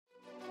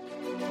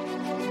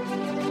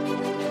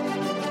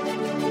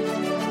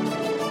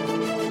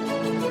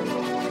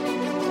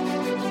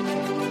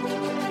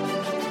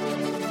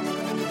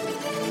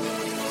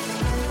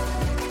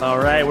All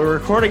right, we're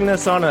recording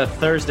this on a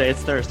Thursday.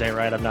 It's Thursday,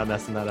 right? I'm not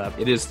messing that up.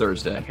 It is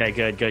Thursday.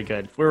 Okay,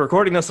 good. We're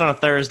recording this on a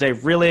Thursday.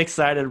 Really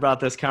excited about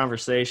this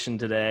conversation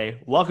today.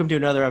 Welcome to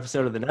another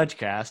episode of the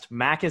Nudgecast.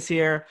 Mac is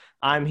here,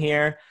 I'm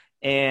here,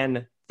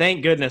 and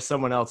thank goodness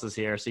someone else is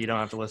here so you don't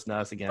have to listen to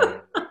us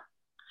again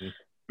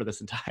for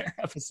this entire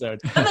episode.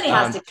 Somebody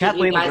has to keep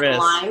Kathleen you guys in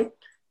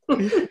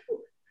line.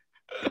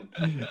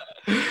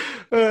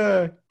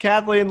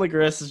 Kathleen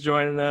Legris is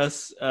joining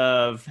us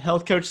of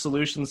Health Coach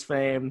Solutions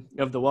fame,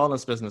 of the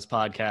Wellness Business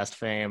Podcast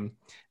fame.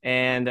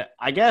 And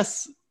I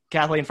guess,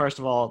 Kathleen, first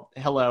of all,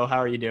 hello, how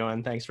are you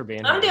doing? Thanks for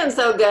being here. I'm doing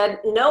so good.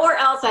 Nowhere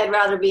else I'd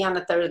rather be on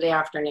a Thursday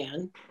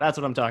afternoon. That's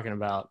what I'm talking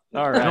about.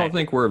 All right. I don't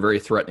think we're a very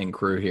threatening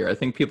crew here. I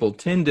think people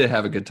tend to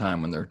have a good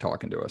time when they're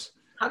talking to us.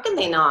 How can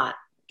they not?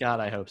 God,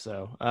 I hope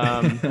so.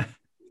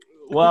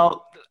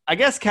 Well, I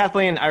guess,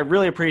 Kathleen, I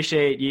really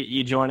appreciate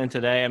you joining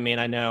today. I mean,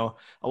 I know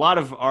a lot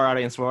of our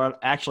audience will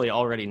actually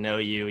already know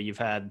you. You've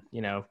had,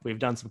 we've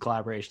done some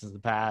collaborations in the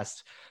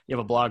past. You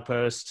have a blog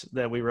post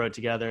that we wrote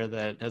together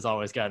that has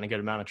always gotten a good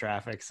amount of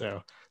traffic.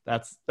 So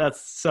that's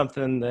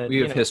something that we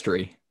have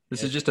history.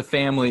 This is just a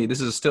family.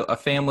 This is still a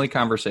family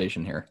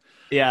conversation here.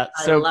 Yeah.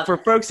 So for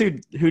folks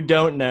who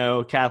don't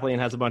know, Kathleen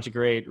has a bunch of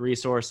great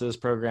resources,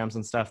 programs,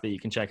 and stuff that you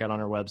can check out on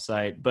her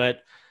website.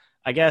 But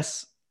I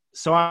guess,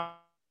 so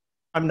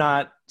I'm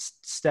not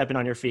stepping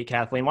on your feet,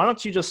 Kathleen. Why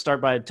don't you just start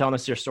by telling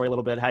us your story a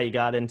little bit, how you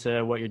got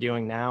into what you're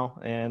doing now,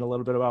 and a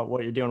little bit about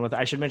what you're doing with,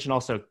 I should mention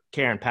also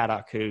Karen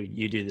Paddock, who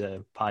you do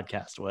the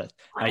podcast with,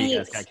 Right. how you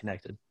guys got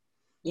connected.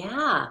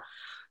 Yeah.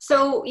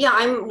 So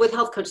I'm with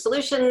Health Coach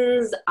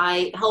Solutions.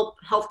 I help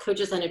health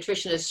coaches and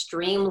nutritionists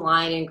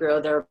streamline and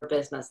grow their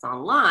business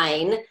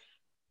online.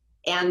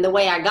 And the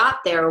way I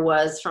got there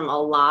was from a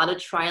lot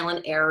of trial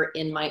and error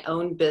in my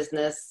own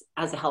business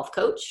as a health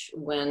coach.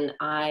 When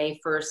I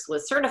first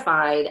was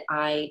certified,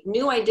 I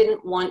knew I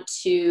didn't want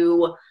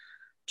to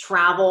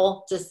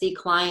travel to see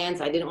clients.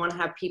 I didn't want to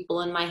have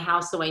people in my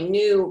house. So I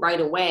knew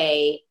right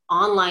away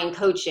online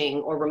coaching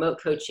or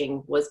remote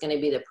coaching was going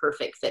to be the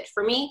perfect fit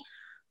for me.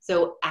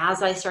 So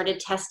as I started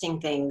testing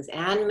things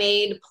and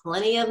made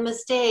plenty of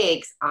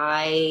mistakes,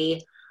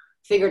 I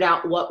figured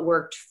out what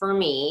worked for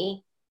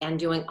me. And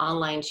doing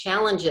online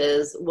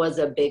challenges was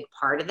a big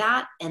part of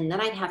that. And then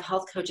I'd have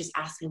health coaches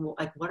asking,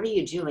 like, what are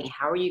you doing?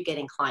 How are you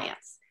getting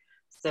clients?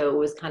 So it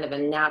was kind of a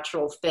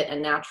natural fit, a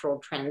natural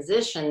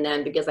transition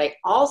then, because I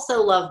also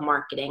love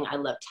marketing. I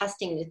love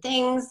testing new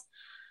things.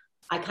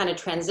 I kind of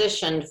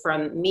transitioned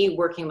from me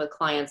working with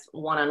clients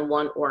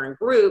one-on-one or in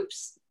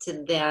groups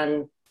to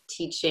then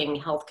teaching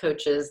health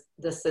coaches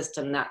the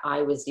system that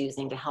I was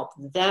using to help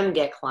them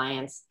get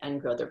clients and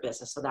grow their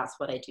business. So that's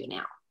what I do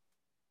now.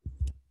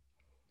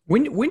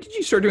 When did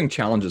you start doing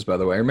challenges, by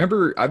the way? I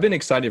remember I've been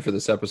excited for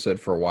this episode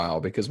for a while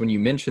because when you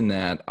mentioned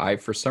that, I,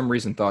 for some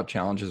reason, thought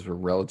challenges were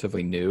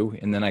relatively new.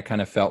 And then I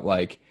kind of felt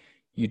like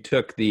you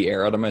took the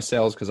air out of my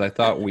sails because I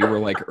thought we were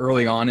like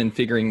early on in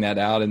figuring that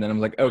out. And then I'm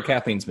like, oh,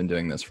 Kathleen's been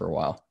doing this for a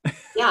while.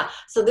 Yeah.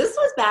 So this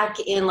was back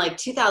in like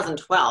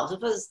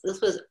 2012. This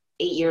was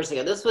 8 years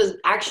ago. This was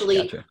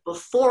actually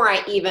before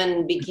I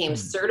even became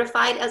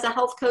certified as a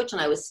health coach,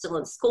 and I was still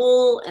in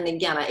school. And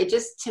again, it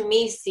just, to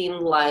me,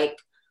 seemed like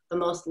the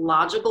most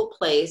logical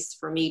place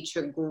for me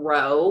to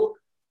grow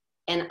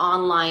an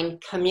online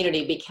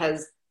community,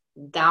 because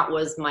that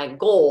was my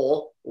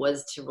goal,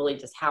 was to really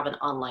just have an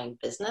online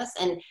business.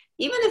 And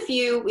even if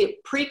you,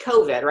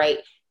 pre-COVID, right,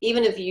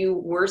 even if you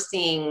were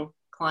seeing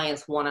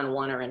clients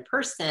one-on-one or in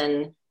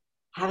person,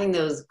 having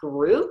those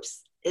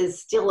groups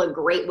is still a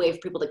great way for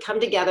people to come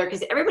together,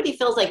 because everybody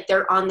feels like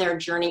they're on their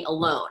journey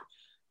alone,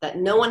 that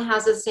no one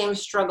has the same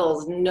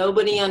struggles,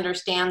 nobody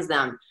understands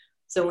them.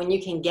 So when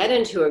you can get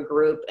into a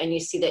group and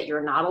you see that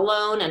you're not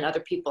alone and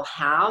other people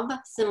have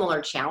similar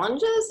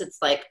challenges, it's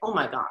like, oh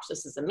my gosh,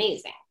 this is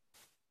amazing.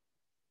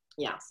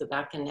 Yeah, so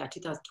back in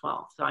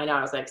 2012. So I know,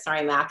 I was like,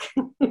 sorry, Mac.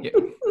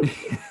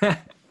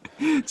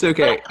 It's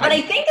okay. But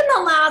I think in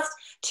the last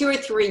 2 or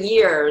 3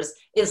 years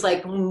is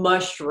like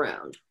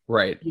mushroomed.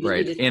 Right.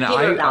 And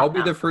I'll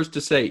be the first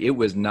to say it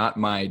was not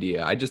my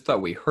idea. I just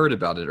thought we heard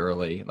about it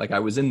early. Like I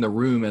was in the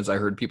room as I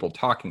heard people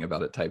talking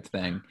about it type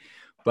thing.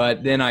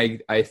 But then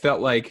I felt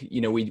like,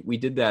 we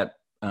did that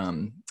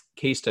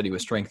case study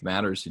with Strength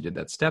Matters, who did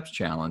that STEPS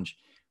challenge,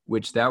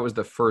 which that was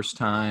the first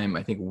time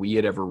I think we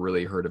had ever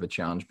really heard of a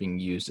challenge being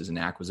used as an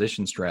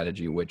acquisition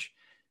strategy, which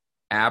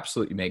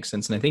absolutely makes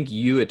sense. And I think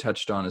you had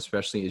touched on,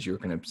 especially as you were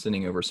kind of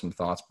sending over some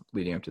thoughts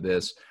leading up to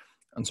this,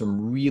 on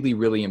some really,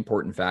 really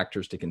important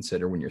factors to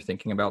consider when you're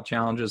thinking about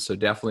challenges. So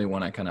definitely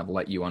want to kind of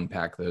let you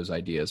unpack those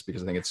ideas,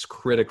 because I think it's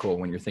critical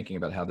when you're thinking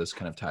about how this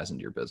kind of ties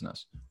into your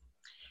business.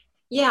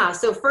 Yeah.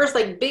 So first,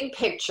 like big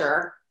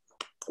picture,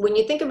 when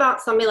you think about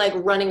something like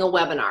running a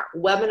webinar,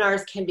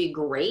 webinars can be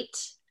great,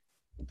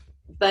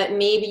 but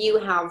maybe you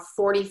have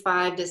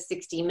 45 to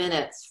 60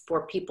 minutes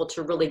for people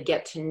to really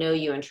get to know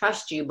you and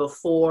trust you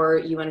before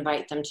you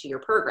invite them to your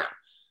program.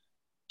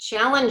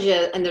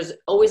 Challenges, and there's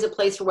always a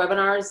place for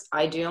webinars.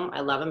 I do them.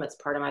 I love them. It's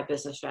part of my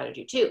business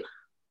strategy too.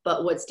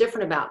 But what's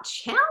different about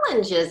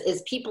challenges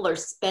is people are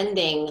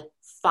spending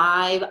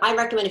I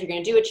recommend if you're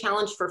going to do a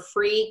challenge for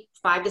free,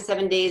 5 to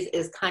 7 days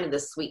is kind of the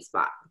sweet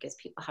spot because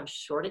people have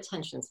short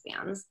attention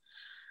spans.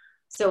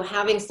 So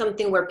having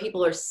something where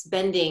people are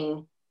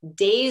spending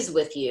days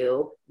with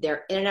you,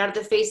 they're in and out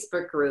of the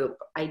Facebook group.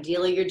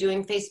 Ideally, you're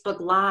doing Facebook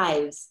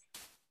Lives.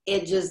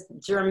 It just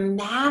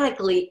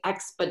dramatically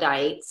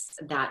expedites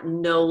that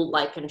know,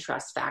 like, and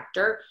trust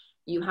factor.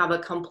 You have a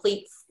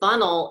complete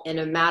funnel in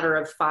a matter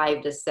of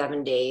 5 to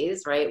 7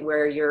 days, right?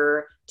 Where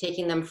you're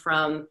taking them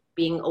from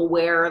being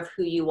aware of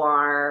who you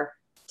are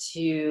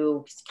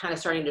to kind of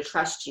starting to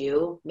trust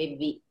you, maybe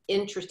be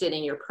interested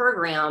in your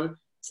program,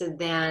 to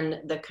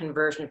then the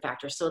conversion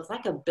factor. So it's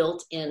like a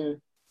built-in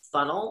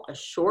funnel, a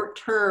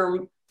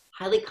short-term,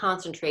 highly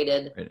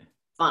concentrated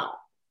funnel.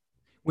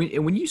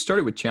 When you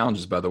started with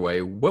challenges, by the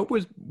way, what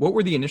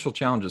were the initial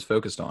challenges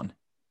focused on?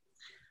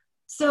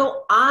 So when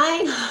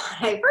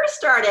I first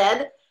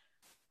started,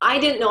 I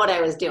didn't know what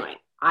I was doing.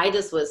 I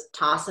just was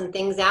tossing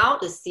things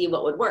out to see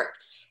what would work.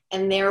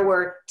 And there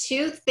were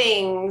 2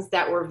 things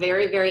that were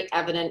very, very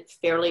evident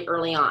fairly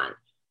early on.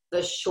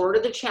 The shorter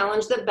the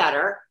challenge, the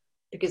better,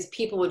 because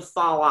people would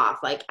fall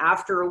off. Like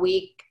after a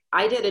week,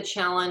 I did a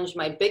challenge.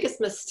 My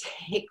biggest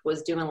mistake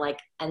was doing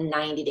like a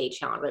 90-day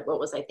challenge. Like, what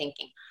was I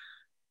thinking?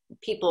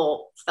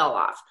 People fell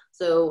off.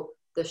 So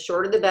the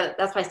shorter the better.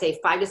 That's why I say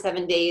 5 to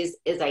 7 days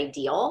is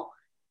ideal.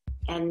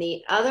 And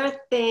the other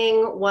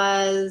thing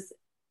was,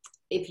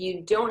 if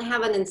you don't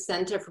have an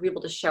incentive for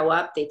people to show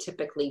up, they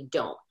typically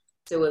don't.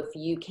 So if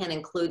you can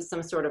include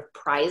some sort of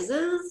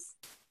prizes,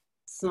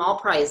 small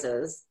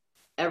prizes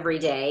every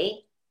day,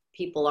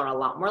 people are a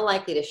lot more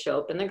likely to show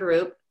up in the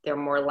group. They're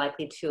more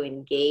likely to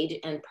engage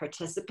and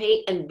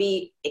participate and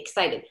be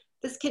excited.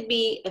 This could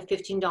be a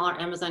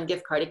 $15 Amazon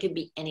gift card. It could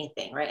be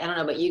anything, right? I don't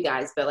know about you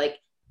guys, but like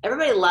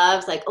everybody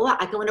loves like, oh,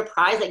 I can win a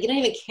prize. Like you don't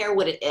even care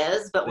what it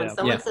is. But when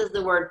someone says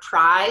the word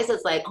prize,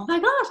 it's like, oh my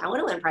gosh, I want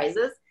to win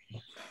prizes.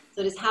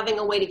 So just having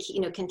a way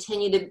to,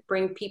 continue to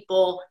bring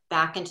people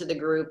back into the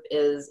group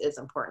is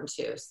important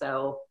too.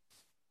 So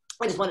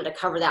I just wanted to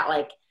cover that.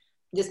 Like,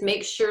 just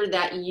make sure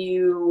that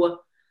you,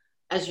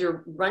 as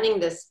you're running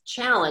this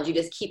challenge, you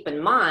just keep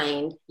in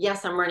mind,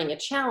 yes, I'm running a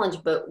challenge,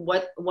 but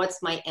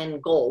what's my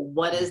end goal?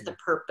 What is the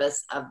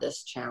purpose of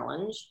this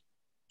challenge?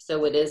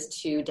 So it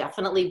is to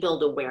definitely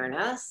build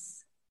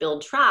awareness,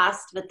 build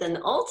trust, but then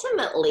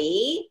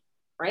ultimately,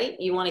 right,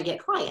 you want to get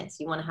clients.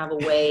 You want to have a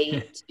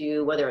way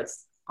to, whether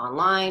it's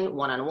online,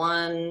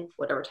 one-on-one,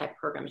 whatever type of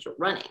programs you're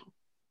running,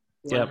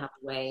 you want to have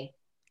a way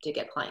to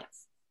get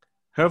clients.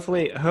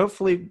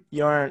 Hopefully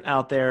you aren't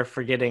out there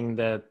forgetting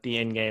that the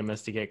end game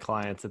is to get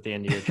clients at the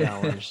end of your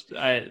challenge.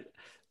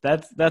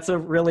 That's a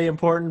really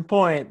important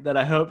point that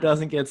I hope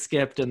doesn't get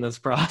skipped in this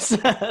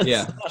process.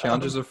 Yeah,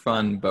 challenges are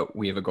fun, but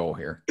we have a goal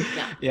here.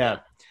 Yeah.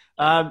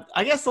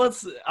 I guess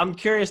I'm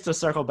curious to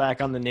circle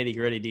back on the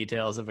nitty-gritty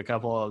details of a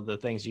couple of the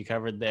things you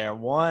covered there.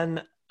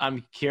 One,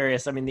 I'm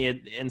curious,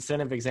 the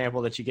incentive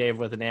example that you gave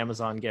with an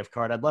Amazon gift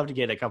card, I'd love to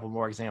get a couple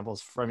more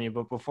examples from you.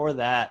 But before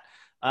that,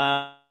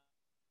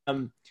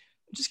 I'm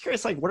just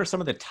curious, like, what are some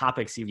of the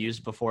topics you've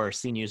used before or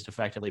seen used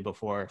effectively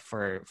before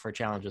for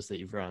challenges that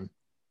you've run?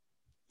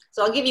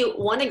 So I'll give you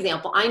one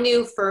example. I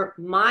knew for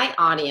my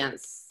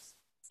audience,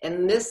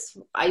 and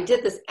I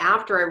did this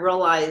after I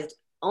realized,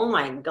 oh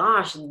my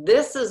gosh,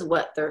 this is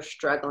what they're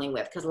struggling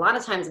with. Because a lot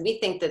of times we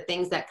think that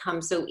things that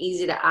come so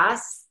easy to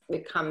us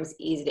becomes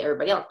easy to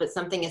everybody else, but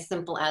something as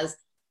simple as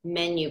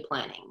menu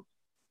planning.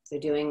 So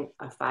doing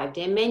a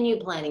 5-day menu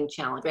planning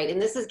challenge, right?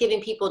 And this is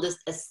giving people just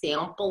a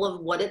sample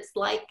of what it's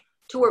like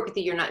to work with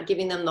you. You're not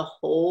giving them the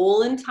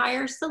whole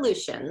entire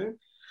solution,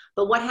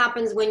 but what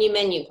happens when you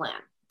menu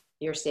plan?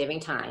 You're saving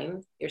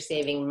time, you're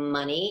saving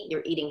money,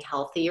 you're eating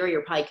healthier,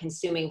 you're probably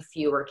consuming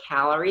fewer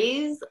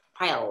calories,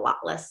 probably a lot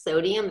less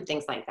sodium,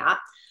 things like that.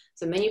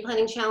 So menu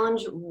planning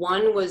challenge,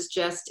 one was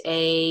just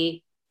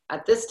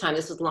at this time,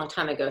 this was a long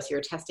time ago, so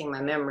you're testing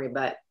my memory,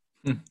 but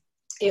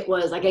it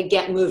was like a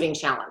get moving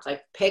challenge.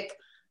 Like pick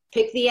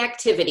the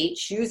activity,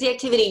 choose the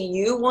activity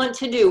you want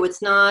to do.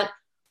 It's not,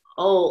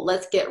 oh,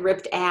 let's get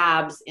ripped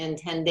abs in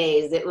 10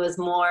 days. It was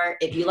more,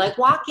 if you like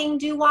walking,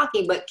 do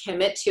walking, but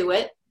commit to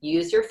it.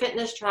 Use your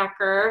fitness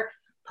tracker,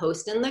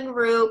 post in the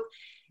group.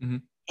 Mm-hmm.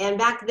 And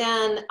back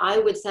then I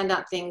would send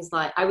out things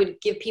like, I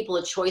would give people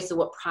a choice of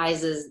what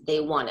prizes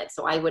they wanted.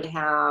 So I would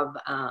have,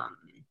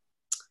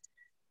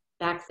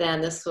 back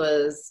then, this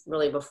was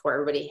really before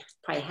everybody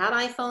probably had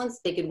iPhones.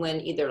 They could win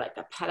either like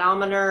a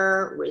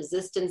pedometer,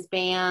 resistance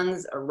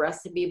bands, a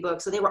recipe book.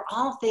 So they were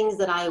all things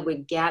that I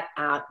would get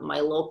at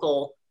my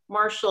local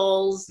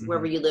Marshalls,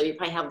 wherever you live. You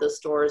probably have those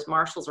stores,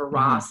 Marshalls or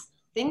Ross.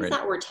 Things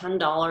that were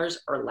 $10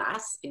 or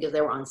less because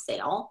they were on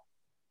sale.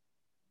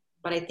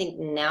 But I think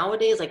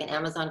nowadays, like an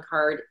Amazon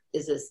card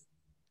is as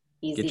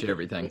easy. Get you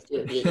everything.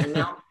 To do via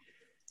email.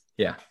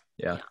 Yeah.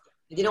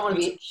 You don't want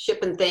to be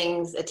shipping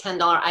things, a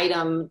 $10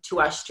 item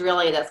to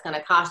Australia that's going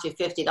to cost you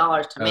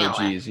 $50 to mail it.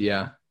 Oh, geez,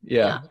 yeah,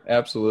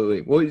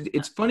 absolutely. Well,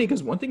 it's funny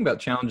because one thing about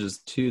challenges,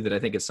 too, that I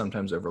think is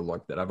sometimes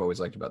overlooked that I've always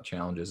liked about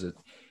challenges is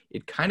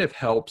it kind of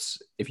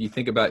helps if you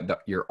think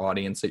about your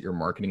audience that you're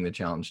marketing the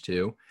challenge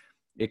to.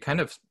 It kind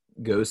of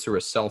goes through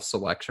a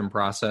self-selection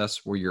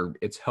process where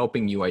it's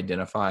helping you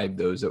identify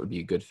those that would be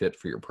a good fit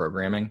for your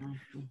programming.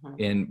 Mm-hmm.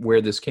 And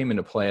where this came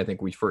into play, I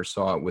think we first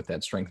saw it with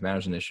that strength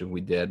management initiative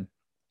we did,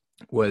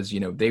 was,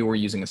 they were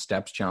using a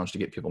STEPS challenge to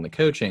get people into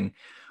coaching.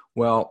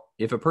 Well,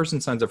 if a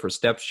person signs up for a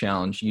STEPS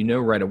challenge,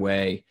 right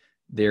away,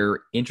 they're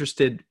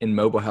interested in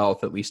mobile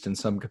health, at least in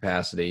some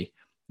capacity.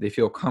 They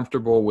feel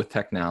comfortable with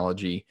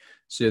technology.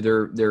 So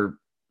they're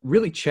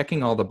really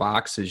checking all the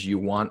boxes you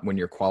want when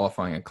you're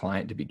qualifying a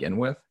client to begin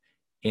with.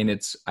 And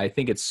I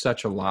think it's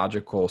such a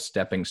logical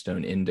stepping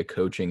stone into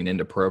coaching and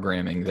into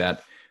programming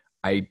that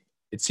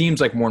it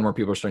seems like more and more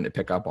people are starting to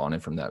pick up on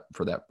it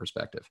for that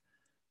perspective.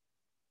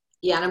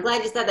 Yeah, and I'm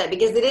glad you said that,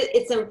 because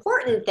it's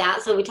important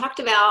that, so we talked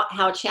about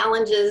how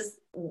challenges,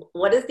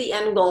 what is the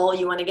end goal?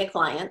 You want to get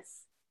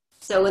clients.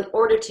 So in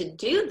order to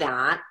do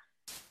that,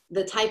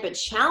 the type of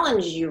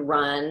challenge you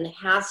run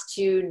has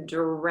to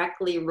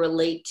directly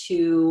relate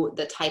to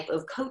the type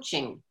of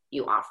coaching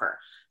you offer.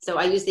 So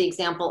I use the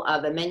example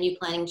of a menu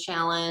planning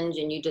challenge,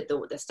 and you did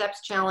the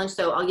STEPS challenge.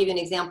 So I'll give you an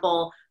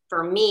example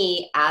for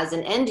me as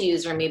an end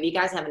user. Maybe you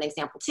guys have an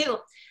example too.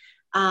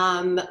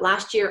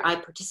 Last year I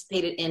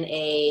participated in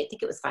I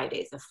think it was 5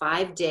 days, a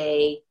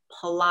 5-day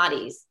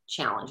Pilates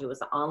challenge. It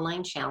was an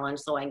online challenge.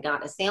 So I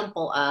got a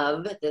sample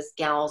of this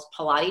gal's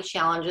Pilates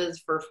challenges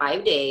for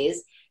 5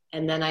 days.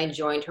 And then I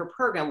joined her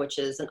program, which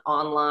is an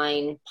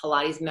online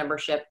Pilates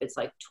membership. It's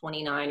like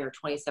 $29 or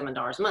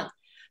 $27 a month.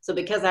 So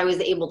because I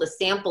was able to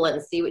sample it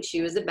and see what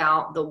she was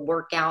about, the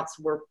workouts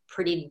were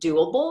pretty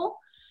doable.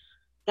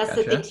 That's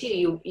Gotcha. The thing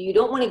too. You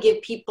don't want to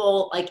give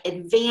people like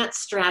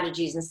advanced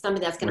strategies and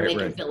something that's going to make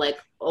them feel like,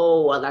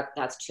 oh, well,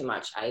 that's too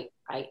much. I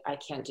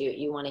can't do it.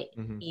 You want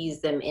to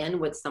ease them in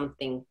with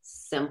something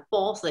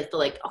simple, so they feel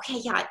like, okay,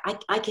 yeah,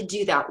 I could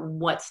do that.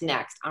 What's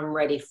next? I'm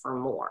ready for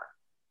more.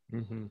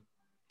 Mm-hmm.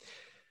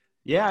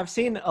 Yeah, I've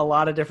seen a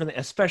lot of different,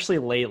 especially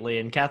lately.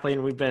 And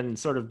Kathleen, we've been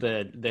sort of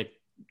the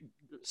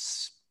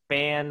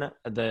span,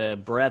 the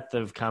breadth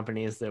of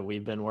companies that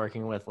we've been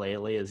working with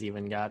lately has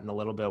even gotten a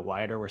little bit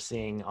wider. We're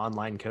seeing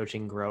online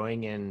coaching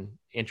growing in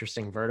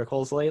interesting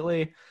verticals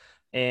lately.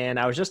 And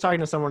I was just talking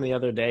to someone the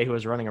other day who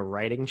was running a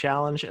writing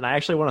challenge, and I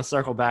actually want to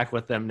circle back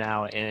with them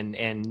now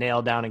and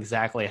nail down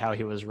exactly how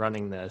he was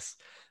running this.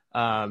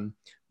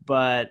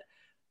 But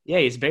yeah,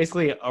 he's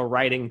basically a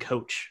writing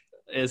coach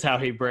is how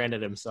he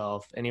branded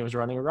himself, and he was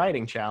running a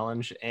writing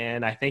challenge.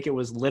 And I think it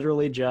was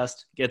literally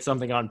just get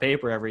something on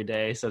paper every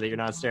day so that you're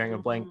not staring at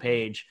a blank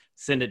page,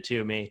 send it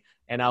to me,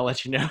 and I'll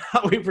let you know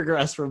how we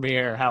progress from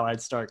here, how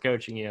I'd start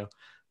coaching you.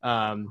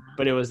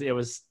 But it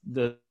was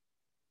the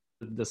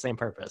same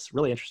purpose.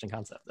 Really interesting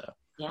concept though.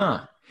 Yeah.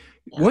 Huh.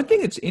 Yeah. One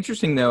thing that's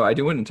interesting though, I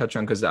do want to touch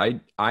on, because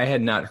I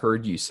had not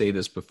heard you say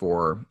this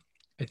before.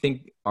 I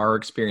think our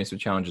experience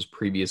with challenges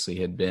previously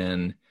had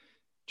been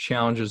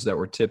challenges that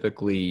were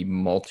typically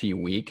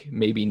multi-week,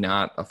 maybe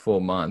not a full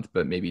month,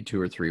 but maybe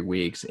 2 or 3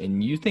 weeks.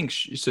 And you think,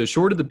 so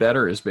shorter the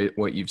better is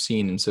what you've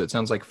seen. And so it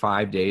sounds like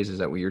 5 days. Is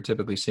that what you're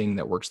typically seeing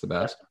that works the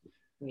best?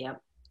 Yep.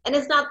 And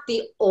it's not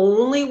the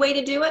only way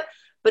to do it,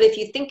 but if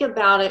you think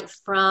about it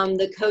from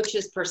the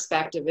coach's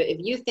perspective, if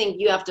you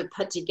think you have to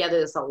put together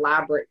this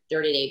elaborate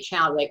 30-day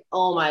challenge, like,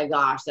 oh my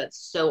gosh, that's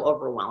so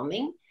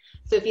overwhelming.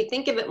 So if you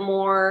think of it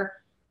more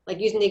like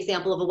using the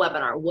example of a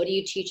webinar, what do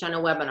you teach on a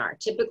webinar?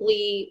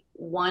 Typically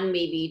 1,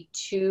 maybe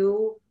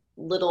 2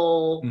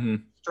 little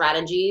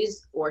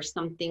strategies or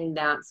something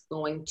that's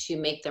going to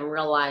make them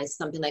realize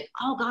something like,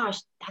 oh gosh,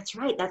 that's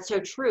right. That's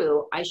so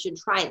true. I should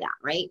try that,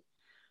 right?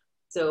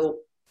 So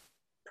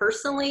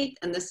personally,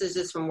 and this is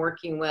just from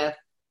working with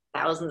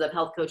thousands of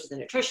health coaches and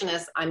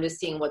nutritionists, I'm just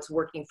seeing what's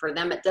working for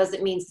them. It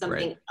doesn't mean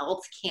something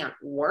else can't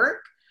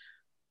work.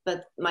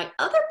 But my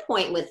other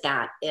point with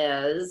that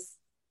is,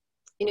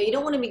 you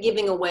don't want to be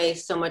giving away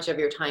so much of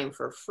your time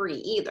for free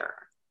either.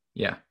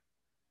 Yeah.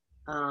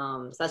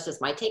 So that's just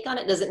my take on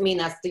it. Doesn't mean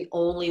that's the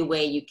only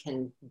way you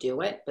can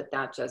do it, but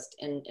that just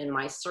in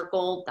my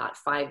circle, that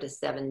 5 to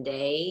 7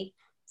 day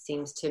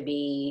seems to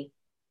be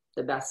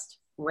the best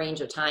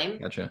range of time.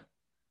 Gotcha.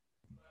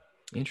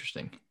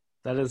 Interesting.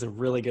 That is a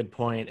really good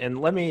point.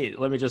 And let me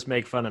just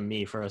make fun of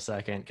me for a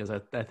second, because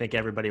I think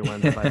everybody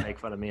wins if I make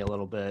fun of me a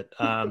little bit.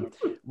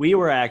 We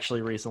were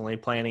actually recently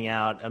planning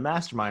out a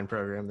mastermind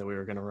program that we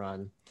were going to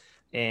run.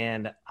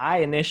 And I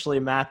initially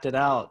mapped it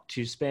out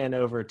to span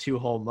over 2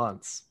 whole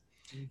months.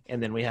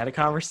 And then we had a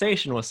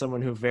conversation with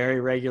someone who very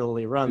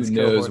regularly runs. Who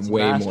knows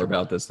way more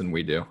about this than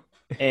we do.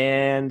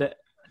 And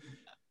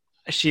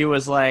she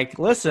was like,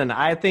 listen,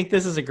 I think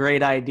this is a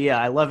great idea.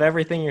 I love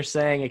everything you're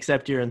saying,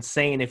 except you're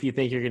insane if you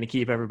think you're going to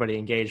keep everybody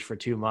engaged for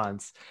 2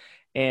 months.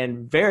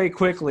 And very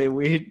quickly,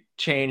 we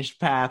changed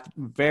path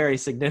very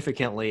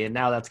significantly. And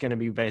now that's going to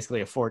be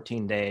basically a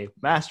 14-day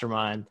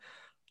mastermind,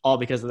 all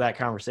because of that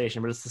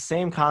conversation. But it's the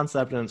same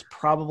concept. And it's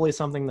probably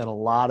something that a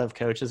lot of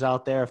coaches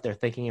out there, if they're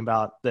thinking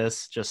about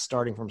this just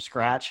starting from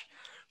scratch,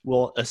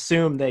 will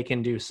assume they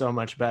can do so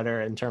much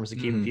better in terms of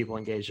keeping people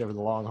engaged over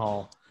the long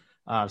haul.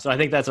 So I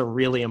think that's a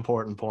really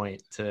important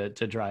point to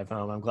drive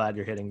home. I'm glad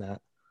you're hitting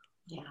that.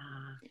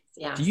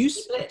 Yeah. Do you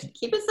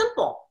keep it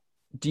simple?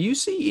 Do you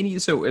see any,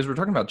 so as we're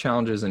talking about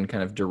challenges and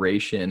kind of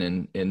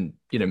duration and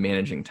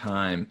managing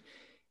time,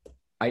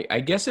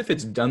 I guess if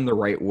it's done the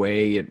right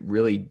way, it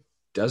really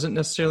doesn't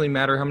necessarily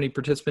matter how many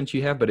participants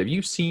you have, but have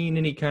you seen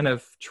any kind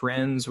of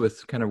trends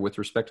with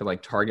respect to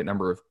like target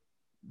number of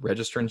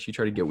registrants you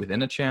try to get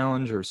within a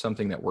challenge or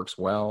something that works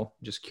well?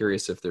 Just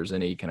curious if there's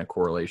any kind of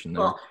correlation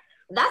there. Well,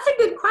 that's a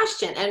good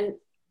question. And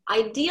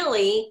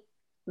ideally,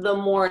 the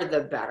more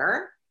the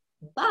better.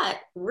 But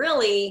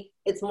really,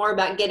 it's more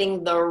about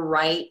getting the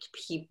right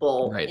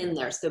people in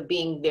there. So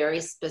being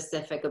very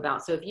specific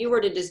about, so if you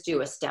were to just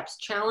do a steps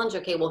challenge,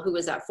 okay, well, who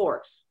is that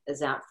for? Is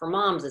that for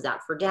moms? Is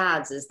that for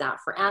dads? Is that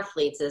for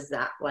athletes? Is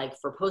that like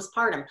for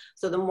postpartum?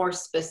 So the more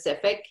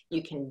specific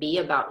you can be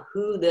about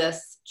who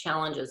this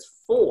challenge is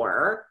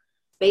for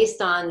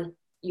based on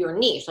your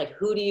niche, like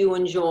who do you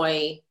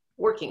enjoy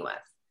working with?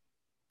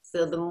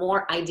 So the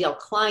more ideal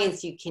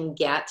clients you can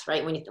get,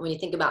 right? When you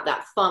think about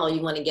that funnel,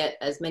 you want to get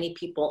as many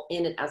people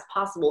in it as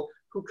possible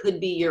who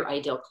could be your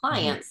ideal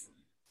clients,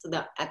 so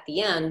that at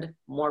the end,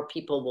 more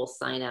people will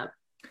sign up.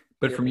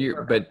 But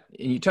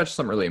you touched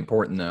something really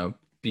important though,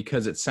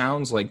 because it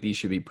sounds like these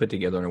should be put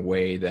together in a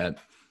way that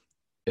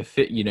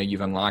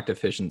you've unlocked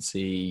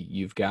efficiency,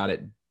 you've got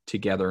it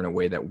together in a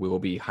way that will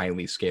be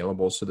highly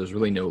scalable. So there's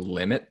really no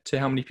limit to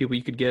how many people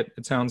you could get,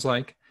 it sounds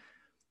like.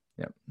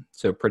 Yeah.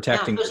 So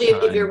protecting. Yeah,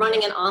 especially if you're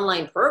running an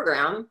online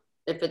program,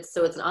 it's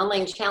an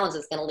online challenge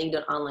that's going to lead to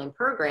an online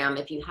program.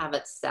 If you have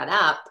it set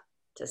up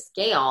to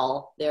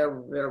scale, there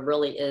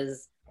really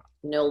is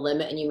no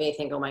limit. And you may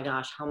think, oh my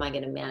gosh, how am I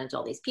going to manage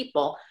all these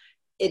people?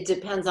 It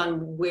depends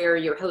on where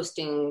you're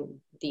hosting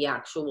the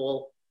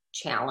actual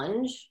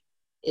challenge.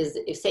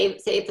 Say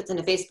if it's in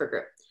a Facebook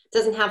group, it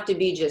doesn't have to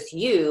be just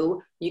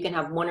you. You can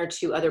have one or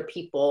two other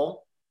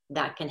people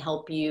that can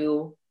help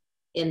you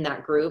in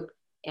that group,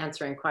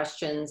 answering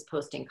questions,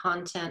 posting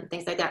content,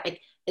 things like that.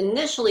 Like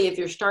initially, if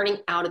you're starting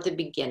out at the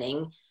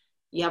beginning,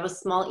 you have a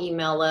small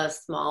email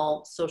list,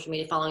 small social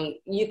media following,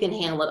 you can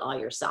handle it all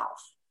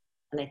yourself.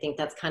 And I think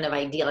that's kind of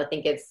ideal. I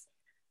think it's,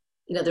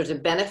 there's a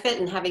benefit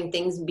in having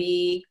things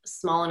be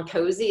small and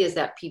cozy, is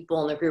that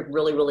people in the group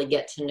really, really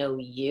get to know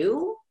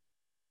you.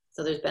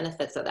 So there's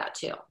benefits of that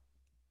too.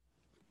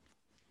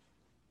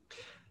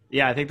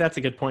 Yeah, I think that's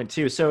a good point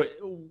too. So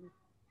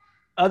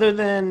other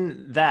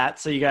than that,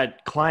 so you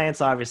got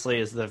clients, obviously,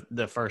 is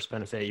the first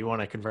benefit. You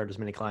want to convert as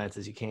many clients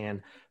as you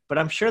can. But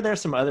I'm sure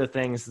there's some other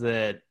things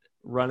that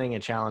running a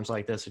challenge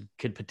like this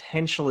could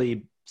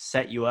potentially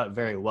set you up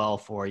very well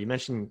for. You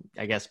mentioned,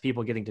 I guess,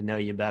 people getting to know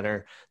you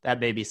better. That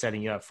may be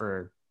setting you up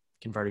for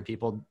converting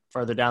people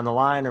further down the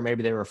line, or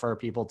maybe they refer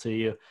people to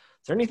you.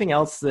 Is there anything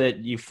else that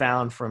you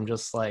found from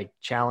just like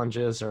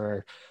challenges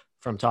or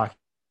from talking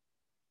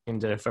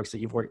to folks that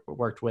you've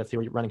worked with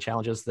who are running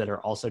challenges that are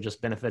also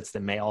just benefits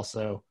that may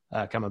also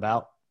come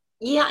about?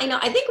 Yeah, I know.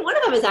 I think one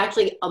of them is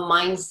actually a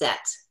mindset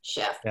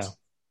shift. Yeah.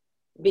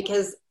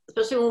 Because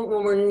especially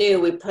when we're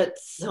new, we put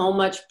so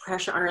much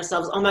pressure on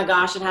ourselves. Oh my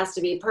gosh, it has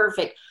to be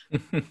perfect.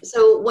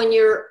 So when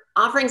you're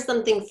offering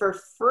something for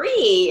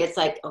free, it's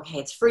like, okay,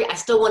 it's free. I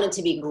still want it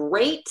to be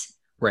great.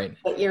 Right.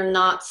 But you're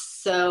not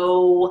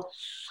so,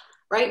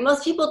 right?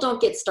 Most people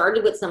don't get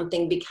started with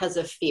something because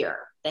of fear.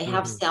 They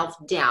have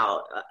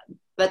self-doubt.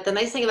 But the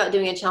nice thing about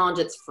doing a challenge,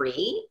 it's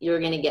free. You're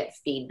going to get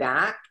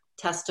feedback,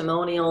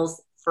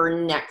 testimonials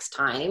for next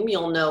time.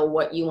 You'll know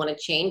what you want to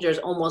change. There's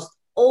almost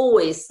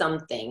always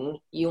something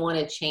you want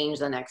to change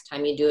the next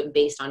time you do it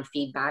based on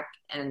feedback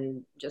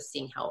and just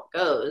seeing how it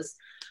goes.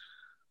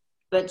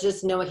 But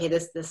just know, okay,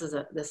 this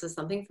is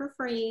something for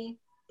free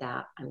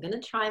that I'm going to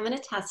try. I'm going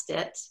to test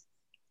it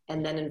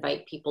and then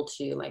invite people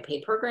to my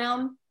paid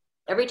program.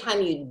 Every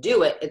time you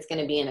do it, it's going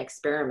to be an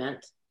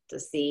experiment to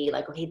see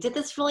like, okay, did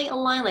this really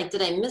align? Like,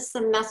 did I miss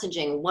some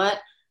messaging?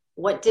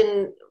 What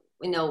didn't,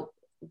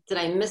 did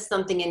I miss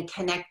something in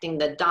connecting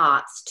the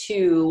dots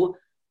to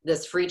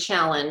this free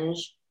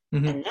challenge?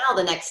 And now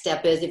the next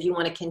step is, if you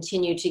want to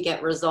continue to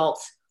get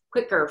results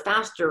quicker,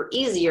 faster,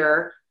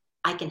 easier,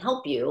 I can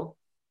help you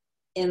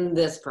in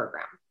this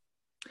program.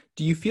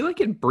 Do you feel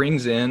like it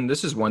brings in,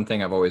 this is one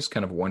thing I've always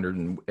kind of wondered,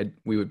 and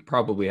we would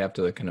probably have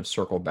to kind of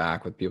circle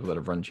back with people that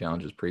have run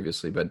challenges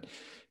previously, but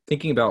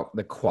thinking about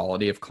the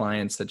quality of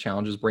clients that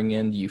challenges bring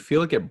in, do you feel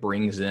like it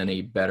brings in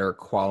a better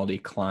quality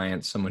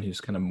client, someone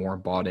who's kind of more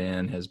bought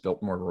in, has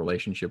built more of a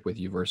relationship with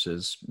you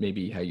versus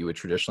maybe how you would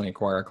traditionally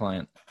acquire a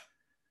client?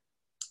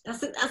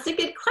 That's a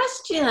good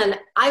question.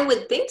 I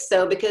would think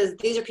so, because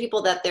these are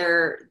people that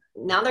they're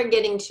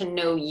getting to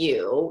know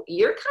you.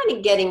 You're kind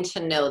of getting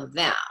to know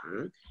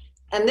them.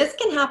 And this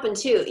can happen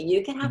too.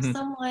 You can have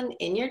someone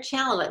in your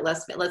channel, like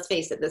let's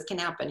face it, this can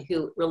happen,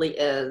 who really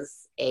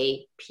is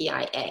a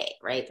PIA,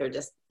 right? They're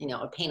just,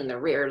 a pain in the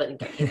rear. Like,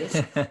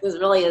 this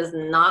really is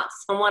not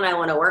someone I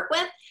want to work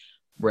with.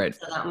 Right.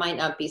 So that might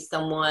not be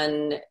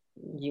someone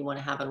you want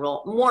to have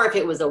enroll, more if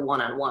it was a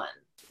one-on-one.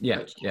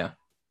 Yeah. Yeah.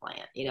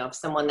 Client, if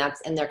someone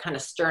that's in there kind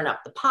of stirring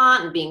up the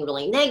pot and being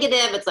really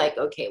negative, it's like,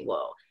 okay,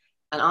 whoa.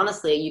 And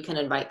honestly, you can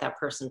invite that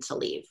person to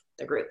leave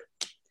the group.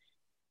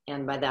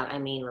 And by that, I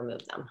mean,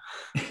 remove them.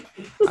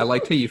 I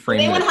liked how you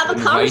framed it. You it. want to have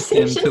a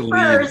conversation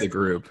first. Lead the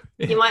group.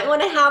 You might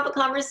want to have a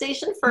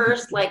conversation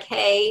first, like,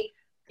 hey,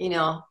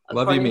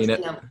 love you mean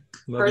it.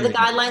 Per the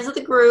guidelines of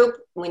the group,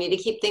 we need to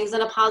keep things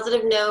on a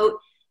positive note.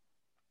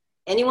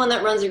 Anyone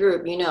that runs a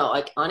group,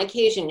 like on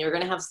occasion, you're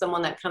going to have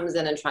someone that comes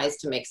in and tries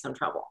to make some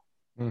trouble.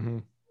 Mm-hmm.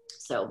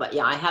 So, but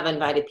yeah, I have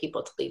invited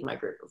people to leave my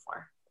group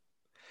before.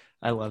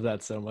 I love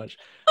that so much.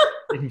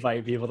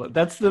 Invite people.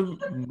 That's the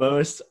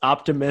most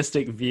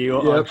optimistic view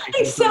of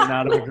people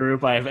out of a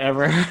group I've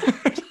ever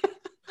heard.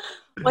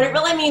 What it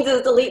really means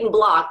is delete and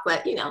block,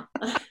 but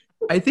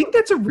I think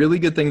that's a really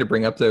good thing to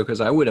bring up, though,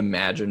 because I would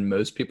imagine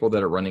most people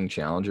that are running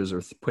challenges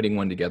or putting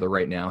one together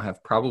right now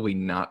have probably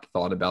not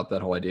thought about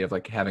that whole idea of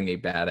like having a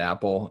bad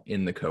apple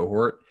in the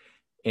cohort.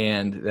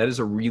 And that is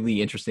a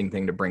really interesting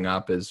thing to bring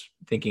up, is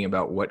thinking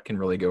about what can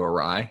really go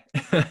awry.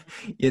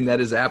 And that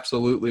is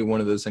absolutely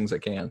one of those things that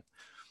can.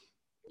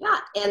 Yeah.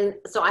 And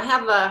so I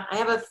have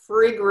a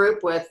free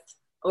group with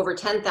over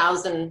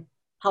 10,000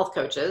 health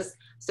coaches.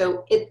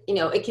 So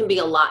it can be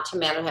a lot to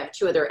manage. I have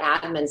 2 other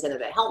admins in it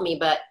that help me,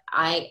 but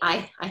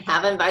I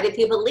have invited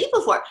people to leave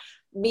before.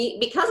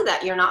 Because of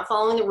that, you're not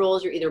following the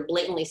rules. You're either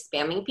blatantly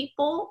spamming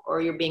people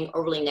or you're being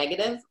overly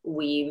negative.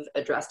 We've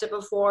addressed it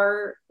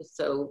before.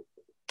 So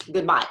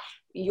goodbye.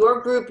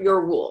 Your group,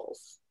 your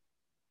rules.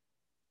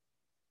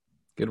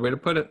 Good way to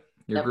put it.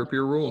 Your group,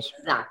 your rules.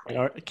 Exactly.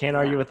 Can't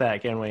argue with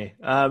that, can we?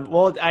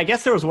 Well, I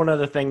guess there was one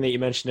other thing that you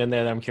mentioned in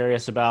there that I'm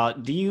curious about.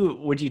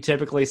 Would you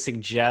typically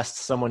suggest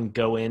someone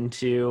go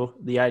into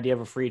the idea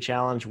of a free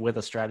challenge with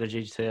a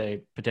strategy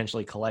to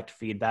potentially collect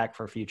feedback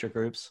for future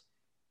groups?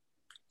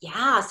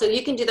 Yeah, so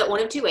you can do that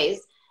one of 2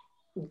 ways.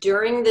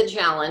 During the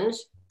challenge,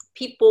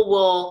 people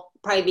will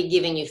probably be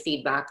giving you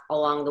feedback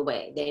along the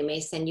way. They may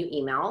send you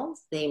emails.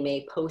 They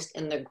may post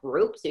in the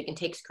group. So you can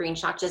take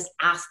screenshots, just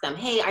ask them,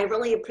 hey, I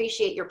really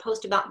appreciate your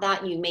post about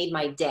that. You made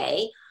my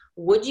day.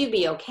 Would you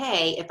be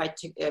okay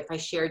if I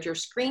shared your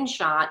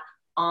screenshot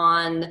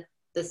on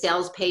the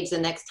sales page the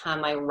next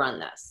time I run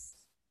this?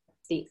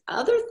 The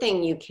other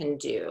thing you can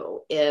do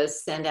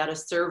is send out a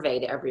survey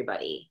to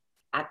everybody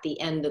at the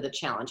end of the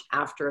challenge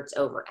after it's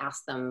over.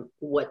 Ask them,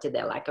 what did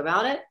they like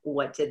about it?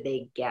 What did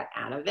they get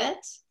out of it?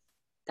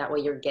 That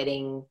way you're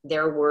getting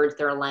their words,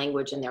 their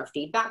language, and their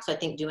feedback. So I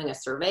think doing a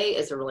survey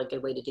is a really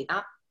good way to do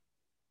that.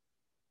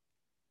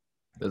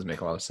 Does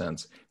make a lot of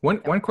sense. One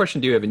question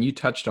do you have, and you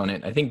touched on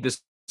it. I think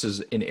this is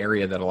an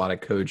area that a lot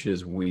of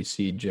coaches we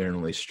see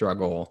generally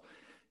struggle,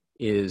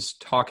 is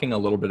talking a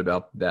little bit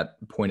about that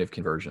point of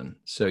conversion.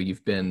 So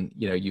you've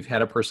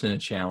had a person in a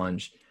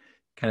challenge,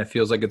 kind of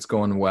feels like it's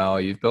going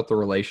well. You've built a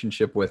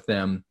relationship with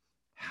them.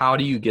 How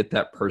do you get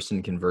that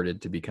person converted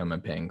to become a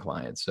paying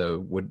client?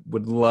 So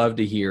would love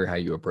to hear how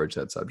you approach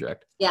that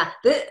subject. Yeah,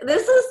 this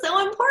is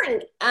so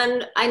important.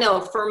 And I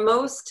know for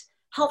most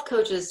health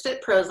coaches,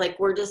 fit pros, like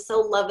we're just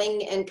so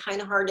loving and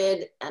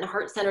kind-hearted and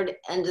heart-centered.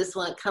 And just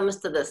when it comes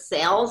to the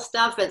sales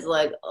stuff, it's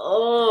like,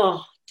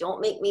 oh,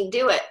 don't make me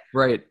do it.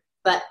 Right.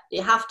 But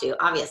you have to,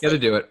 obviously. You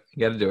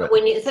got to do it.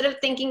 When you, instead of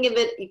thinking of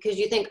it because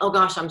you think, oh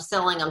gosh, I'm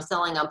selling,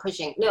 I'm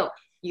pushing. No,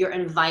 you're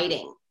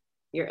inviting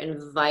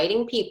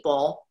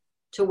people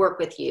to work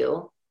with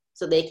you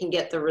so they can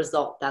get the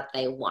result that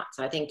they want.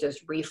 So I think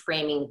just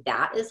reframing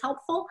that is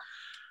helpful.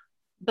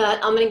 But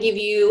I'm going to give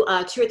you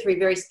 2 or 3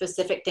 very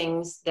specific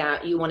things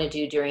that you want to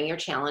do during your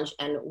challenge.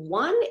 And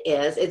one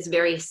is, it's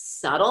very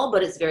subtle,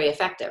 but it's very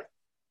effective.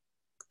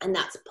 And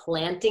that's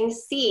planting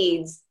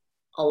seeds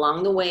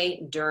along the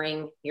way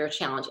during your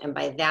challenge. And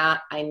by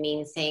that, I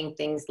mean saying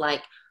things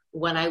like,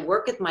 when I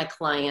work with my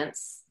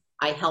clients,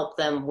 I help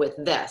them with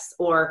this.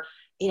 Or,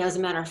 as a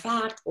matter of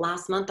fact,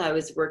 last month I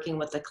was working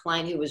with a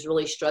client who was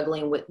really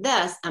struggling with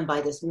this. And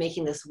by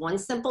making this one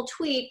simple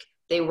tweak,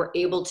 they were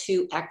able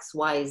to X,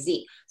 Y,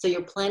 Z. So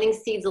you're planting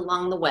seeds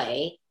along the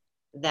way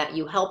that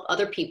you help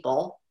other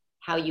people,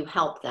 how you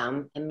help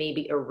them, and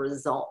maybe a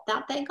result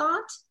that they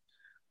got.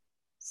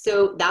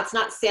 So that's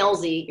not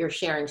salesy. You're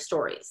sharing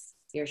stories.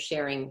 You're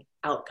sharing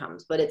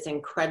outcomes, but it's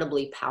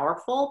incredibly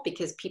powerful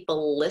because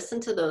people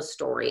listen to those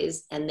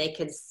stories and they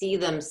could see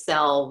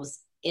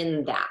themselves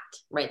in that,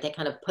 right? They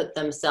kind of put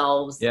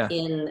themselves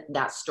in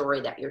that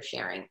story that you're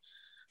sharing.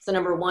 So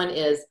number 1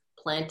 is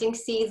planting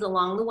seeds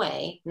along the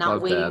way,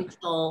 not waiting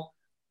until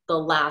the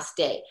last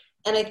day.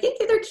 And I think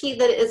the other key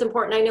that is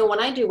important, I know when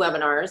I do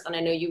webinars, and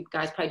I know you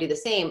guys probably do the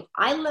same,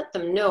 I let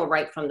them know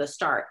right from the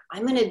start,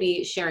 I'm going to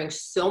be sharing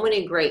so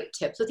many great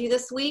tips with you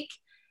this week.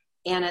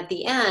 And at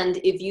the end,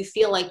 if you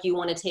feel like you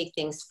want to take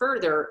things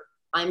further,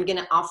 I'm going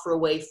to offer a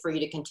way for you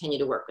to continue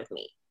to work with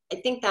me. I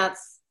think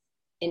that's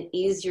an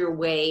easier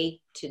way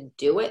to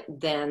do it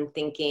than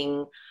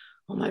thinking,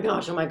 oh my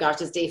gosh,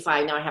 it's day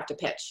 5. Now I have to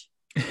pitch.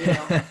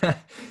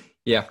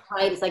 Yeah.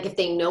 Right. It's like, if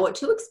they know what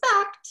to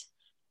expect,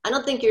 I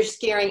don't think you're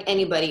scaring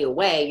anybody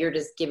away. You're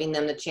just giving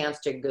them the chance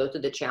to go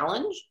through the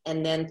challenge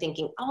and then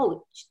thinking,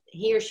 oh,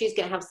 he or she's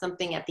going to have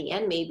something at the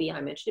end. Maybe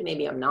I'm interested,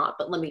 maybe I'm not,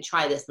 but let me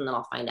try this and then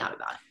I'll find out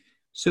about it.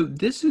 So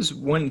this is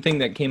one thing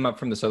that came up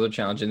from this other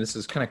challenge, and this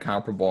is kind of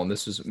comparable, and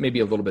this is maybe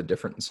a little bit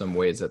different in some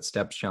ways. That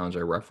STEPS challenge I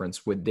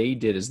referenced, what they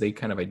did is they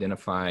kind of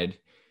identified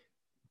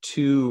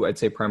two, I'd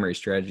say, primary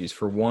strategies.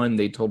 For one,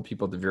 they told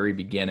people at the very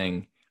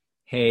beginning,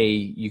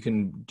 hey,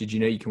 did you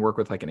know you can work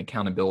with like an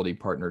accountability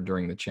partner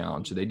during the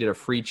challenge? So they did a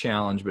free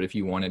challenge, but if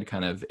you wanted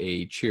kind of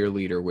a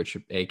cheerleader, which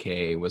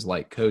AKA was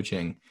like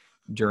coaching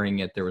during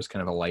it, there was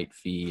kind of a light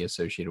fee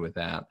associated with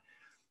that.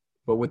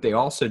 But what they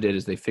also did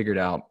is they figured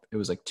out it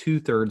was like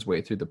 2/3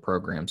 way through the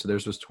program. So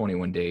theirs was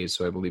 21 days.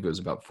 So I believe it was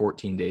about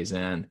 14 days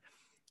in.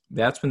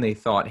 That's when they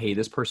thought, hey,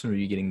 this person would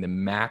be getting the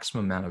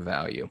maximum amount of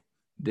value.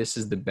 This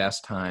is the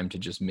best time to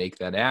just make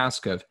that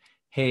ask of,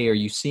 hey, are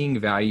you seeing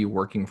value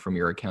working from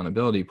your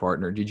accountability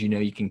partner? Did you know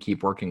you can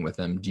keep working with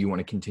them? Do you want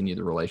to continue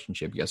the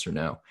relationship? Yes or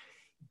no?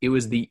 It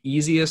was the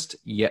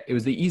easiest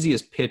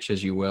pitch,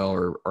 as you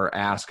will, or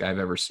ask I've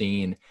ever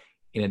seen.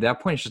 And at that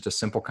point, it's just a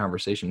simple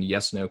conversation,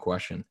 yes, no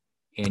question.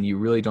 And you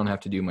really don't have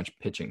to do much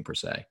pitching per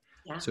se.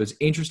 Yeah. So it's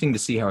interesting to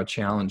see how a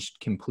challenge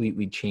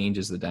completely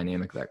changes the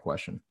dynamic of that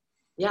question.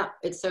 Yeah,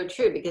 it's so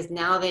true, because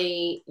now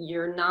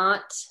you're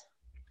not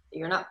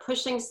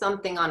pushing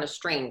something on a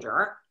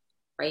stranger,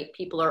 right?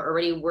 People are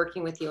already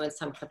working with you in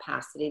some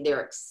capacity.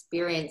 They're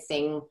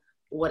experiencing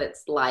what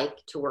it's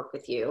like to work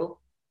with you.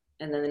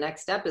 And then the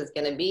next step is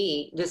going to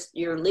be just,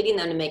 you're leading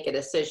them to make a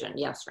decision,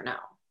 yes or no.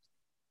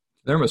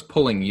 They're almost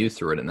pulling you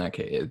through it in that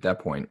case, at that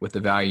point, with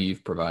the value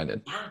you've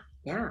provided.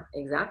 Yeah,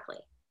 exactly.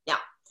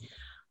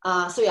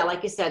 Yeah. So yeah,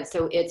 like you said,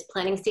 so it's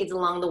planting seeds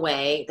along the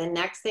way. The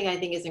next thing I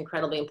think is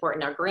incredibly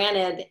important. Now,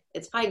 granted,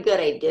 it's probably good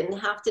I didn't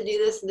have to do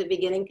this in the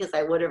beginning because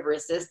I would have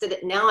resisted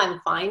it. Now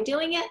I'm fine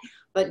doing it,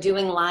 but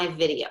doing live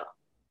video.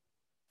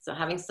 So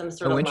having some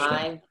sort of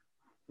live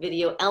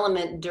video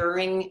element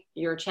during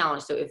your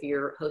challenge. So if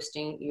you're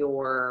hosting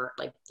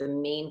the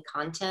main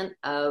content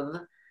of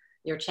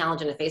your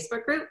challenge in a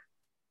Facebook group,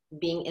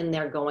 being in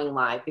there going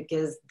live,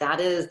 because that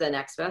is the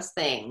next best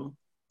thing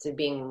to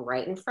being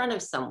right in front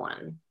of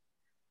someone,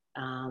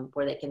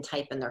 where they can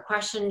type in their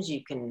questions.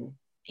 You can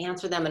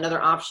answer them.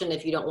 Another option,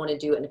 if you don't want to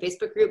do it in a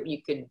Facebook group,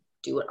 you could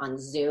do it on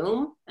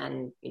Zoom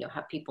and,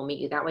 have people meet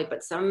you that way.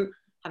 But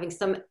having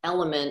some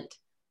element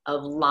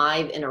of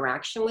live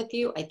interaction with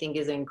you, I think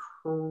is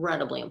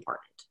incredibly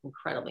important.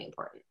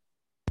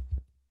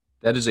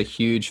 That is a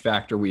huge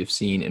factor we have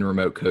seen in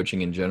remote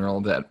coaching in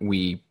general that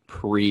we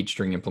preach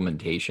during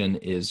implementation,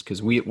 is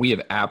because we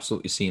have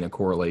absolutely seen a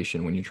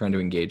correlation when you're trying to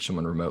engage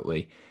someone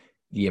remotely.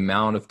 The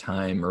amount of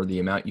time or the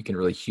amount you can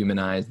really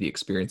humanize the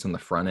experience on the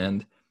front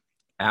end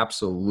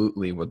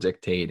absolutely will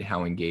dictate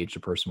how engaged a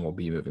person will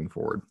be moving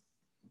forward.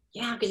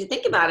 Yeah, because you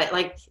think about it,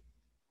 like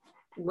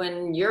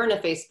when you're in a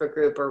Facebook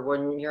group or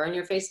when you're on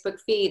your Facebook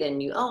feed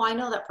and I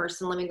know that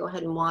person, let me go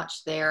ahead and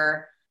watch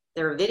their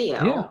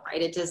video,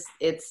 right?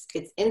 It's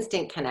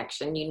instant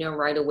connection. You know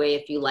right away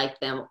if you like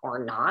them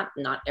or not.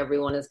 Not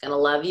everyone is going to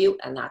love you,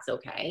 and that's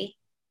okay.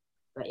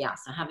 But yeah,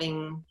 so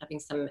having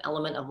some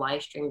element of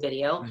live stream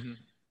video. Mm-hmm.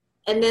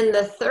 And then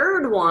the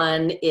third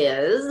one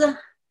is,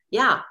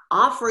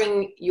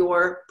 offering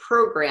your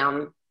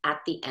program at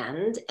the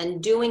end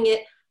and doing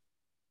it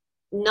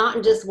not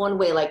in just one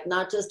way, like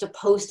not just a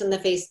post in the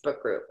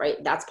Facebook group,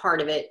 right? That's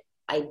part of it.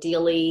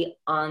 Ideally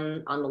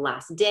on the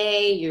last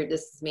day,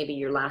 this is maybe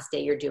your last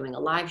day, you're doing a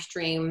live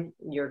stream.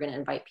 You're going to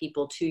invite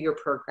people to your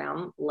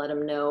program, let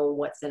them know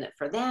what's in it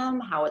for them,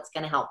 how it's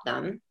going to help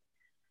them.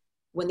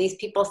 When these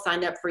people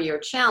signed up for your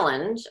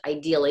challenge,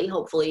 ideally,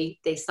 hopefully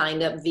they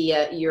signed up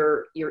via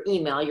your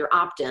email, your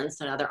opt-in.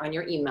 So now they're on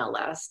your email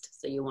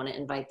list. So you want to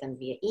invite them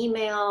via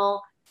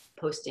email,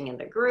 posting in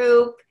the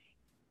group.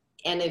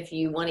 And if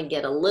you want to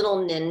get a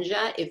little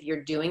ninja, if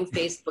you're doing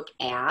Facebook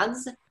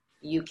ads,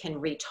 you can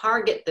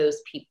retarget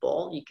those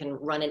people. You can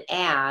run an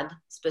ad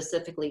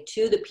specifically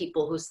to the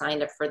people who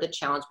signed up for the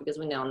challenge, because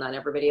we know not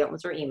everybody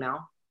opens their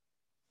email.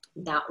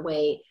 That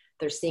way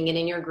they're seeing it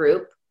in your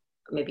group.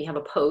 Maybe you have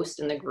a post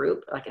in the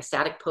group, like a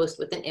static post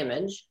with an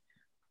image.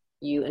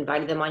 You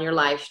invited them on your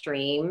live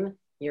stream.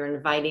 You're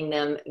inviting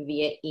them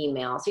via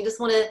email. So you just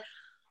want to...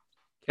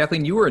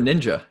 Kathleen, you were a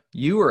ninja.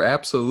 You were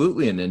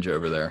absolutely a ninja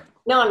over there.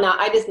 No, I'm not.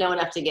 I just know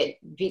enough to get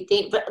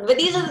beat. But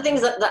these are the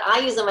things that I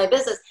use in my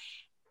business,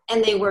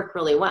 and they work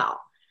really well.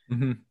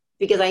 Mm-hmm.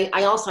 Because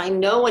I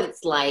know what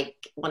it's like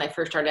when I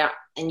first started out,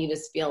 and you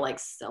just feel like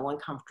so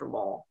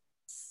uncomfortable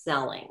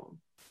selling.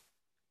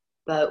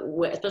 But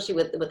especially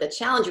with the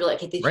challenge, you're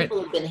like, hey, these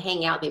people have been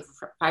hanging out with me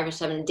for 5 or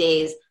 7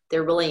 days.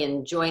 They're really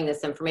enjoying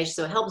this information.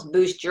 So it helps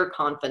boost your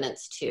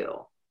confidence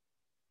too,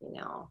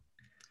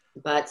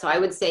 But so I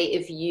would say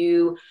if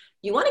you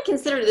want to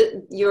consider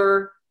that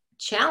your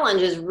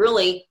challenge is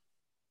really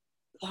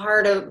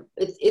part of,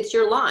 it's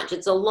your launch.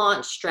 It's a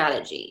launch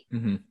strategy,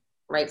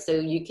 right? So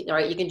you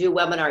can do a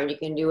webinar, you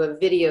can do a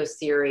video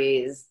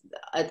series.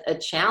 A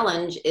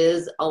challenge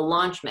is a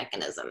launch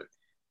mechanism.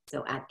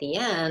 So at the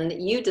end,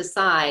 you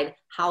decide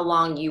how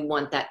long you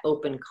want that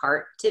open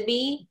cart to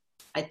be.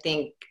 I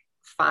think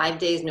 5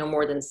 days, no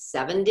more than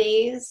 7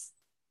 days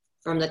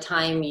from the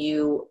time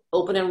you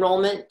open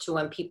enrollment to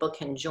when people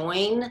can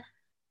join.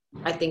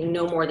 I think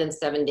no more than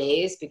 7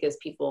 days, because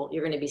you're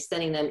going to be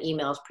sending them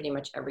emails pretty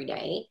much every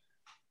day.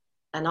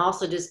 And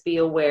also just be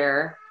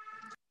aware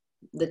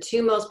the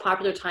two most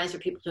popular times for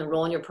people to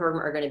enroll in your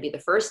program are going to be the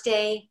first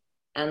day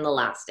and the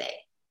last day.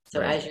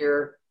 So Right. as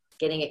you're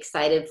getting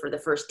excited for the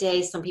first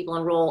day, some people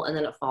enroll and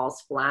then it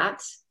falls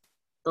flat.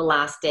 The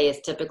last day is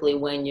typically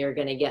when you're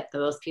going to get the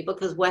most people,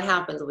 because what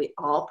happens, we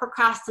all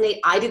procrastinate.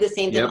 I do the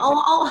same thing. Yep.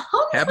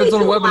 Oh, happens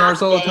on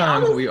webinars all the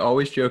time. We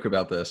always joke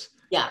about this.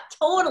 Yeah,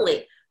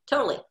 totally.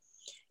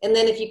 And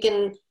then if you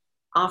can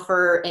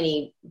offer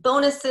any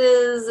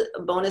bonuses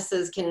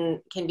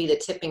can be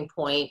the tipping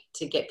point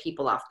to get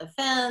people off the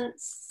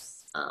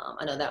fence.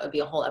 I know that would be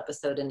a whole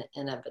episode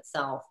in of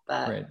itself,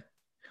 but right.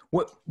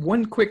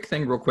 One quick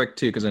thing real quick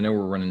too, because I know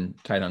we're running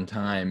tight on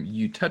time.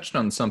 You touched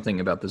on something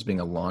about this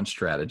being a launch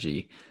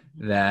strategy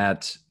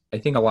that I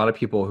think a lot of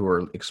people who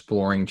are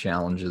exploring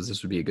challenges,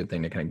 this would be a good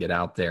thing to kind of get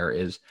out there,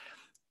 is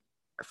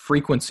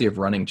frequency of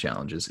running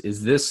challenges.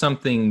 Is this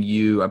something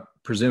you,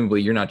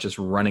 presumably you're not just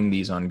running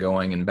these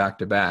ongoing and back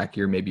to back,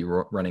 you're maybe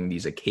running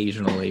these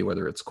occasionally,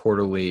 whether it's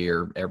quarterly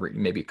or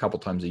maybe a couple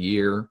times a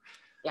year?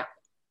 Yeah.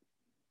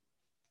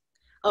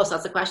 Oh, so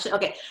that's the question.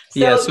 Okay.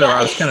 So I was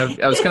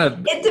kind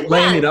of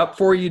laying it up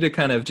for you to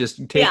kind of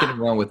just take it and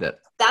run with it.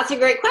 That's a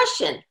great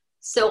question.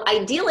 So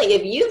ideally,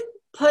 if you've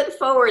put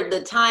forward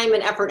the time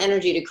and effort,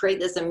 energy to create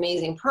this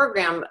amazing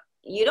program,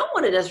 you don't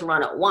want to just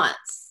run it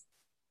once.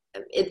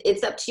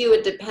 It's up to you.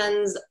 It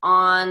depends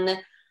on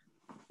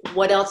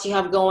what else you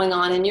have going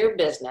on in your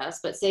business.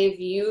 But say if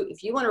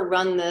you want to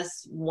run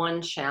this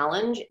one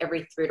challenge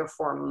every 3 to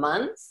 4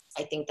 months,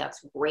 I think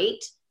that's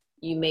great.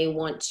 You may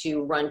want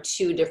to run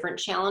 2 different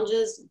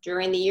challenges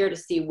during the year to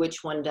see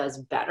which one does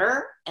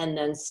better and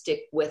then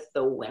stick with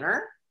the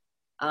winner.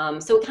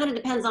 So it kind of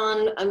depends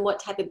on what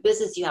type of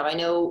business you have. I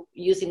know,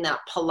 using that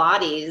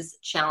Pilates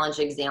challenge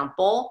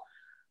example,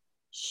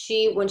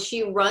 when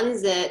she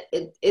runs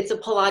it's a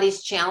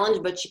Pilates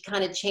challenge, but she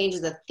kind of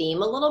changes the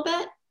theme a little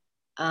bit.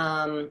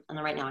 And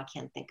right now I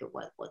can't think of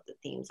what the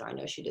themes are. I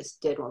know she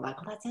just did one. I'm like,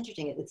 oh, that's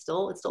interesting. It's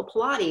still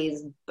Pilates,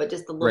 but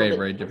just a little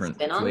bit different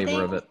spin on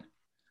flavor of it.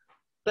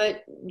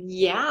 But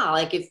yeah,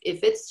 like if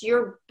it's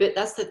your bit,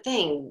 that's the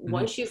thing. Mm-hmm.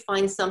 Once you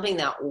find something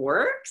that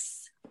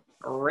works,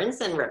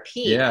 rinse and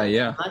repeat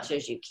as much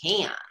as you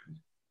can.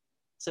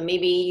 So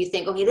maybe you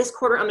think, okay, this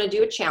quarter I'm going to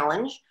do a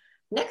challenge.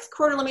 Next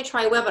quarter, let me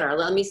try a webinar.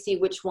 Let me see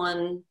which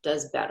one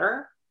does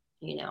better,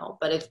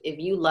 But if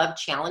you love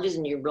challenges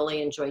and you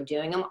really enjoy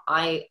doing them,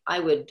 I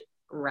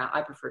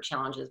prefer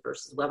challenges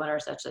versus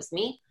webinars. That's just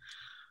me.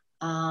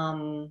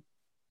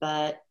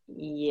 But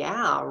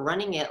yeah,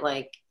 running it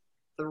like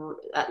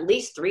at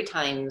least 3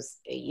 times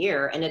a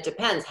year. And it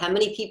depends. How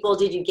many people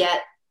did you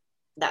get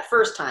that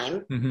first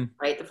time,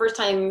 right? The first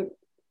time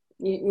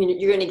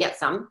you're going to get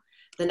some.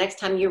 The next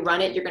time you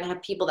run it, you're going to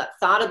have people that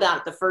thought about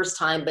it the first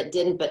time but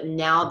didn't, but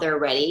now they're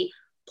ready,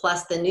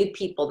 plus the new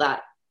people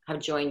that have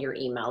joined your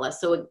email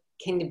list. So it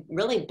can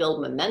really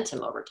build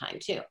momentum over time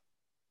too.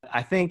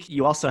 I think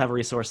you also have a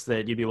resource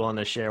that you'd be willing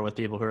to share with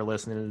people who are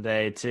listening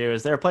today too.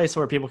 Is there a place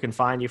where people can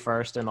find you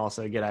first and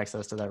also get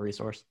access to that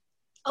resource?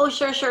 Oh,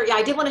 sure. Yeah,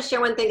 I did want to share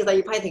one thing, because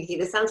you probably think, hey,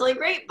 this sounds really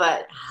great,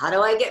 but how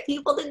do I get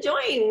people to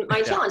join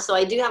my challenge? So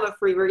I do have a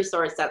free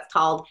resource that's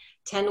called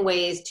 10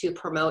 Ways to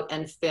Promote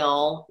and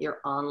Fill Your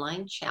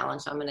Online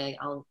Challenge.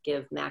 I'll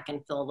give Mac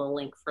and Phil the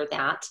link for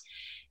that.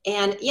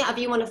 And yeah, if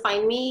you want to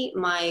find me,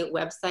 my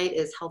website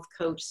is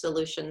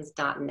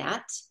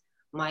healthcoachsolutions.net.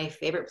 My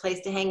favorite place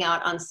to hang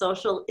out on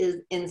social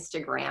is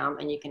Instagram,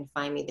 and you can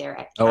find me there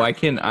at I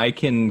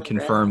can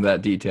confirm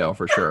that detail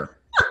for sure.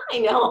 I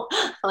know.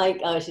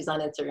 She's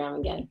on Instagram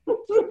again.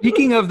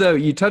 Speaking of, though,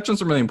 you touched on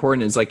something really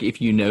important. Is like, if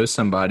you know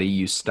somebody,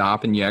 you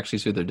stop and you actually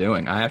see what they're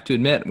doing. I have to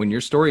admit, when your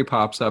story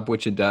pops up,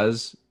 which it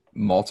does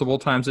multiple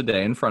times a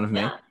day in front of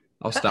me,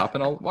 I'll stop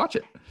and I'll watch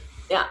it.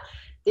 Yeah.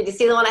 Did you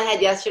see the one I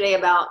had yesterday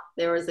about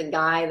there was a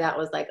guy that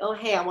was like, oh,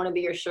 hey, I want to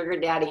be your sugar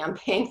daddy. I'm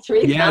paying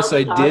 $3,000. Yes,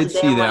 I did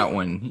see that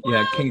one.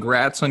 Yeah,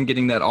 congrats on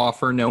getting that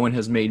offer. No one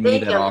has made me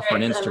that offer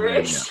on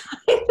Instagram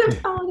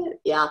yet.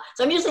 Yeah,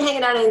 so I'm usually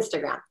hanging out on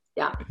Instagram.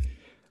 Yeah.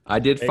 I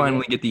did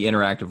finally get the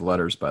interactive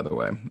letters, by the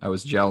way. I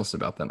was jealous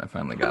about that. I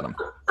finally got them.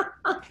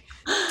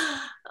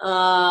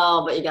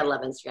 Oh, but you gotta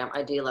love Instagram.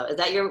 I do love it.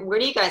 Where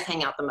do you guys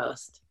hang out the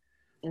most?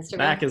 Instagram?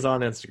 Mac is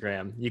on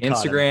Instagram.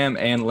 Instagram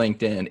and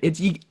LinkedIn.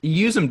 You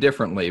use them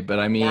differently, but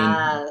I mean,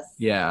 I'll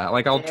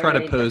try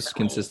to post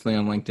consistently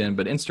on LinkedIn,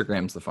 but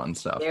Instagram's the fun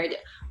stuff.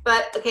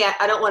 But okay,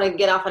 I don't want to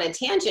get off on a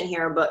tangent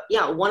here, but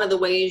yeah, one of the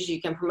ways you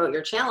can promote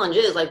your challenge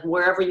is like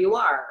wherever you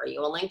are. Are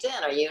you on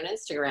LinkedIn? Are you on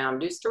Instagram?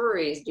 Do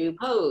stories, do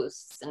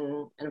posts,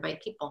 and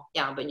invite people.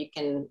 Yeah, but you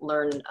can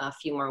learn a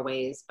few more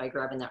ways by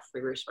grabbing that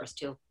free resource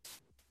too.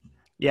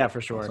 Yeah, for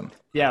sure. Awesome.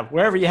 Yeah,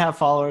 wherever you have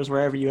followers,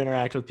 wherever you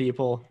interact with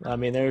people. I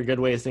mean, there are good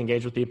ways to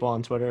engage with people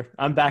on Twitter.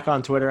 I'm back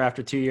on Twitter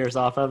after 2 years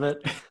off of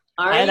it.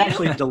 I had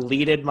actually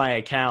deleted my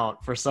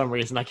account for some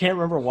reason. I can't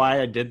remember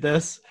why I did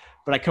this,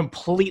 but I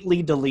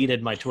completely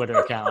deleted my Twitter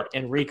account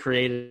and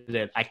recreated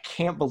it. I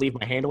can't believe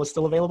my handle is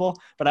still available,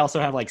 but I also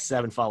have like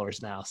 7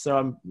 followers now. So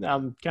I'm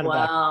kind of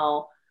back.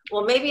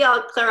 Well, maybe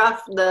I'll clear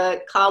off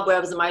the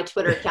cobwebs of my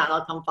Twitter account and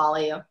I'll come follow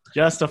you.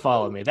 Just to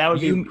follow me. That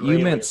would be You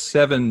meant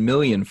 7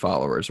 million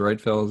followers,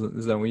 right, Phil?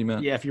 Is that what you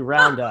meant? Yeah, if you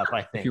round up,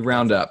 I think. If you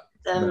round up.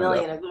 7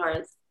 million, of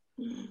course.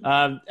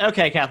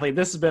 Okay, Kathleen,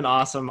 this has been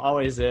awesome.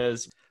 Always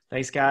is.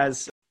 Thanks,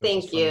 guys.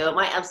 Thank you.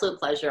 My absolute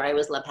pleasure. I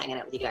always love hanging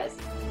out with you guys.